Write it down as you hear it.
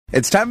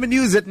It's time for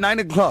news at 9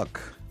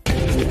 o'clock.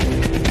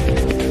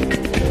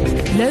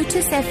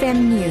 Lotus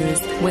FM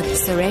News with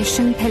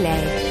Sureshan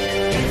Pillay.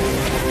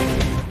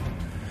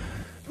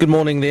 Good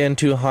morning. The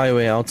N2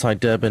 highway outside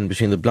Durban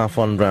between the Bluff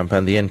on-ramp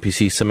and the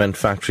NPC cement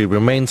factory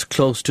remains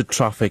closed to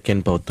traffic in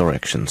both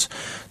directions.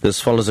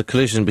 This follows a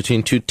collision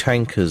between two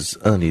tankers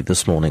early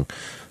this morning.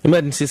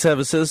 Emergency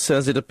Services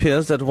says it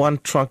appears that one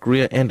truck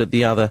rear-ended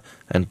the other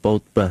and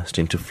both burst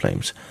into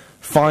flames.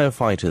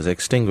 Firefighters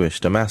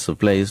extinguished a massive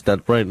blaze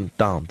that burned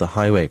down the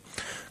highway.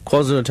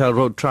 KwaZulu-Natal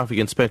Road Traffic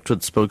Inspectorate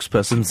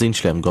spokesperson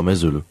Zinhle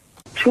Mngomezulu.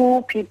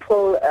 2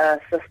 people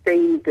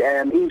sustained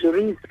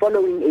injuries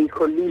following a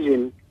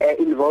collision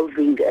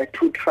involving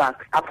 2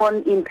 trucks.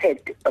 Upon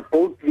impact,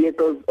 both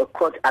vehicles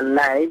caught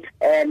alight,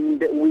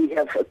 and we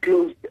have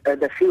closed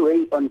the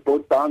freeway on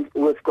both bounds.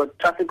 We've got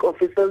traffic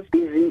officers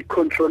busy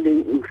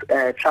controlling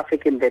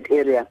traffic in that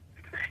area.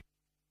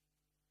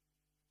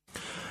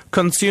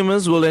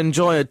 Consumers will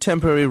enjoy a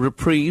temporary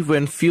reprieve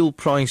when fuel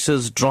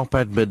prices drop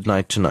at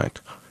midnight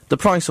tonight. The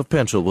price of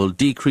petrol will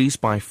decrease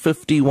by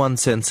 51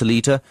 cents a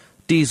litre,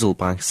 diesel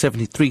by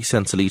 73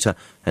 cents a litre,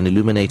 and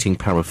illuminating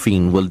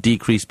paraffin will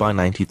decrease by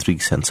 93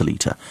 cents a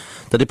litre.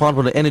 The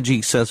Department of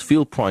Energy says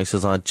fuel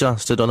prices are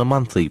adjusted on a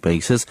monthly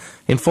basis,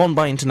 informed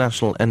by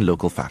international and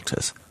local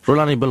factors.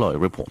 Rolani Beloy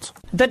reports.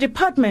 The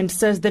department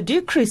says the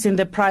decrease in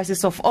the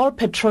prices of all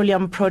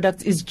petroleum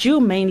products is due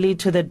mainly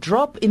to the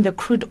drop in the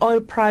crude oil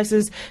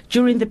prices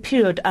during the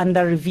period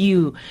under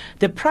review.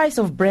 The price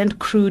of Brent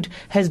crude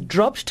has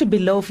dropped to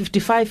below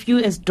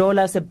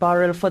 $55 a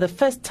barrel for the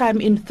first time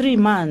in 3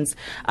 months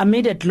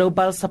amid a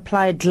global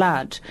supply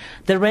glut.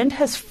 The rand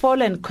has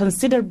fallen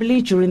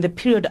considerably during the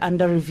period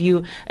under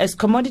review as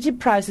commodity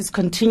prices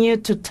continue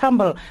to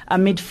tumble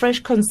amid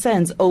fresh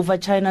concerns over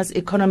China's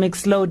economic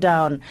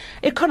slowdown.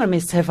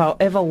 Economists have,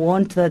 however,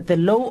 warned that the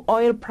low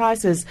oil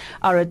prices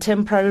are a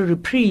temporary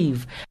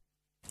reprieve.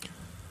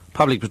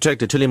 Public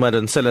Protector Thuli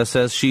Madonsela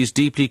says she's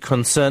deeply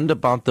concerned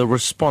about the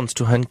response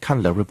to her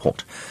Nkandla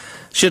report.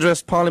 She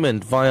addressed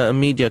Parliament via a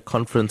media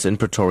conference in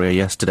Pretoria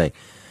yesterday.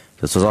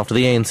 This was after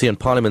the ANC and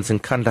Parliament's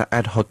Nkandla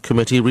ad hoc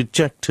committee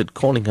rejected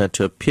calling her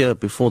to appear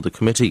before the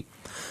committee.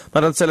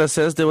 Madonsela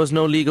says there was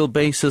no legal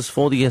basis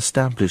for the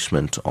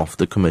establishment of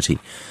the committee.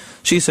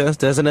 She says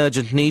there's an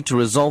urgent need to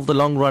resolve the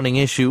long-running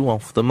issue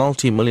of the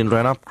multi-million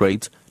rand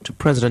upgrades to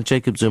President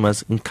Jacob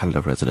Zuma's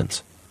Nkandla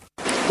residence.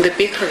 The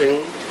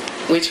bickering,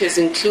 which has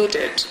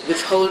included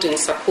withholding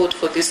support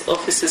for this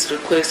office's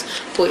request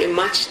for a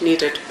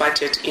much-needed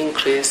budget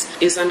increase,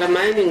 is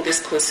undermining this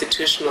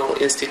constitutional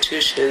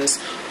institution's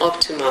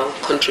optimal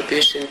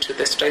contribution to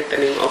the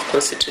strengthening of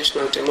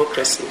constitutional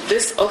democracy.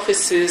 This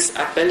office's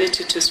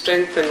ability to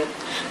strengthen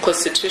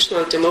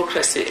constitutional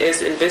democracy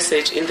as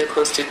envisaged in the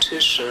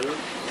Constitution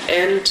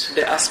and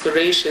the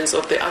aspirations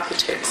of the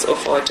architects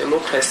of our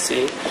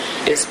democracy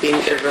is being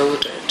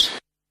eroded.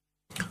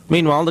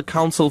 Meanwhile, the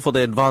Council for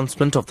the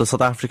Advancement of the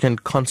South African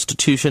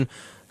Constitution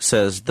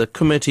says the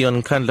Committee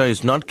on Nkandla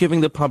is not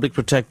giving the Public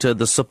Protector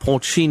the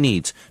support she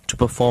needs to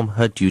perform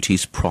her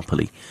duties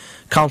properly.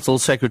 Council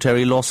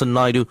Secretary Lawson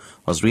Naidu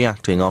was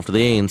reacting after the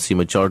ANC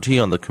majority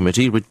on the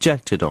committee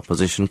rejected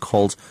opposition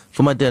calls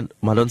for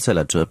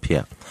Madonsela to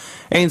appear.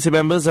 ANC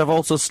members have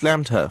also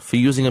slammed her for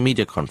using a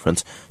media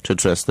conference to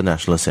address the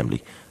National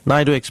Assembly.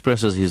 Naidu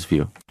expresses his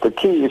view. The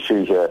key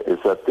issue here is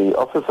that the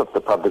Office of the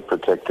Public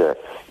Protector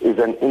is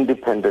an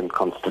independent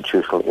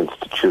constitutional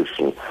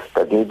institution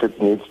that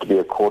needs to be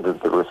accorded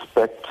the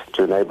respect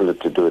to enable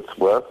it to do its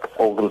work.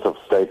 Organs of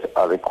state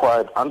are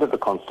required under the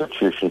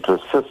Constitution to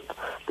assist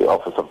the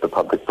Office of the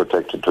Public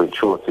Protector to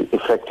ensure its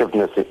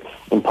effectiveness,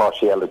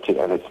 impartiality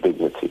and its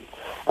dignity.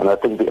 And I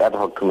think the ad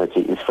hoc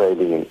committee is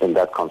failing in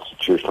that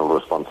constitutional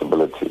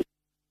responsibility.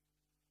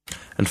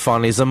 And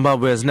finally,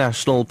 Zimbabwe's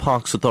National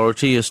Parks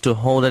Authority is to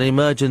hold an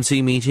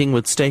emergency meeting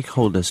with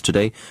stakeholders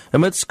today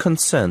amidst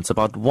concerns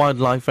about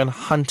wildlife and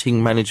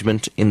hunting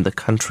management in the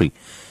country.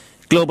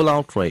 Global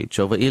outrage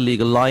over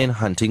illegal lion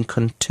hunting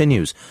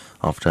continues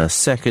after a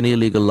second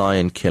illegal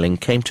lion killing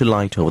came to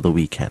light over the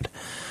weekend.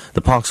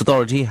 The Parks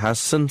Authority has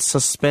since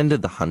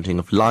suspended the hunting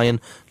of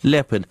lion,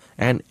 leopard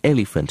and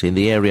elephant in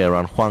the area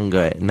around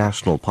Hwange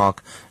National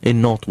Park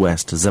in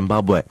northwest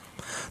Zimbabwe.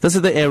 This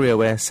is the area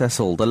where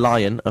Cecil the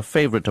lion, a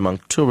favorite among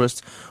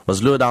tourists,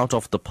 was lured out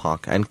of the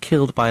park and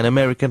killed by an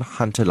American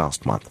hunter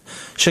last month.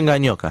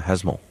 Shingai Nyoka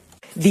has more.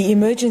 The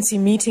emergency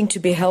meeting to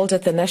be held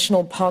at the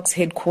National Parks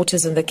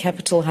headquarters in the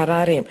capital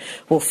Harare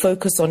will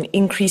focus on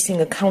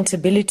increasing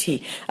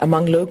accountability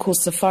among local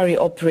safari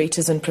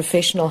operators and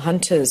professional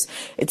hunters.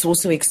 It's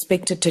also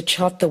expected to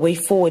chart the way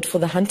forward for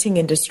the hunting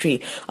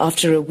industry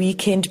after a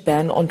weekend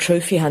ban on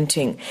trophy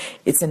hunting.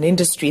 It's an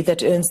industry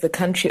that earns the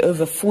country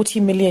over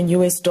 $40 million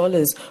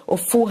or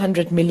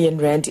 400 million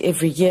rand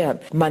every year,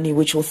 money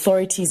which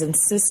authorities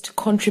insist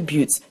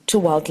contributes to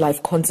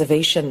wildlife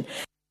conservation.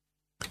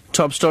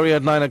 Top story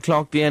at 9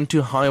 o'clock. The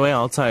N2 highway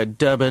outside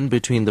Durban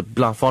between the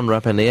Bluff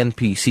on-ramp and the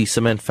NPC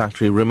cement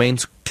factory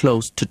remains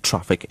closed to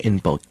traffic in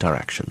both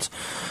directions.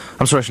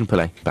 I'm Sureshan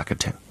Pillay, back at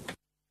 10.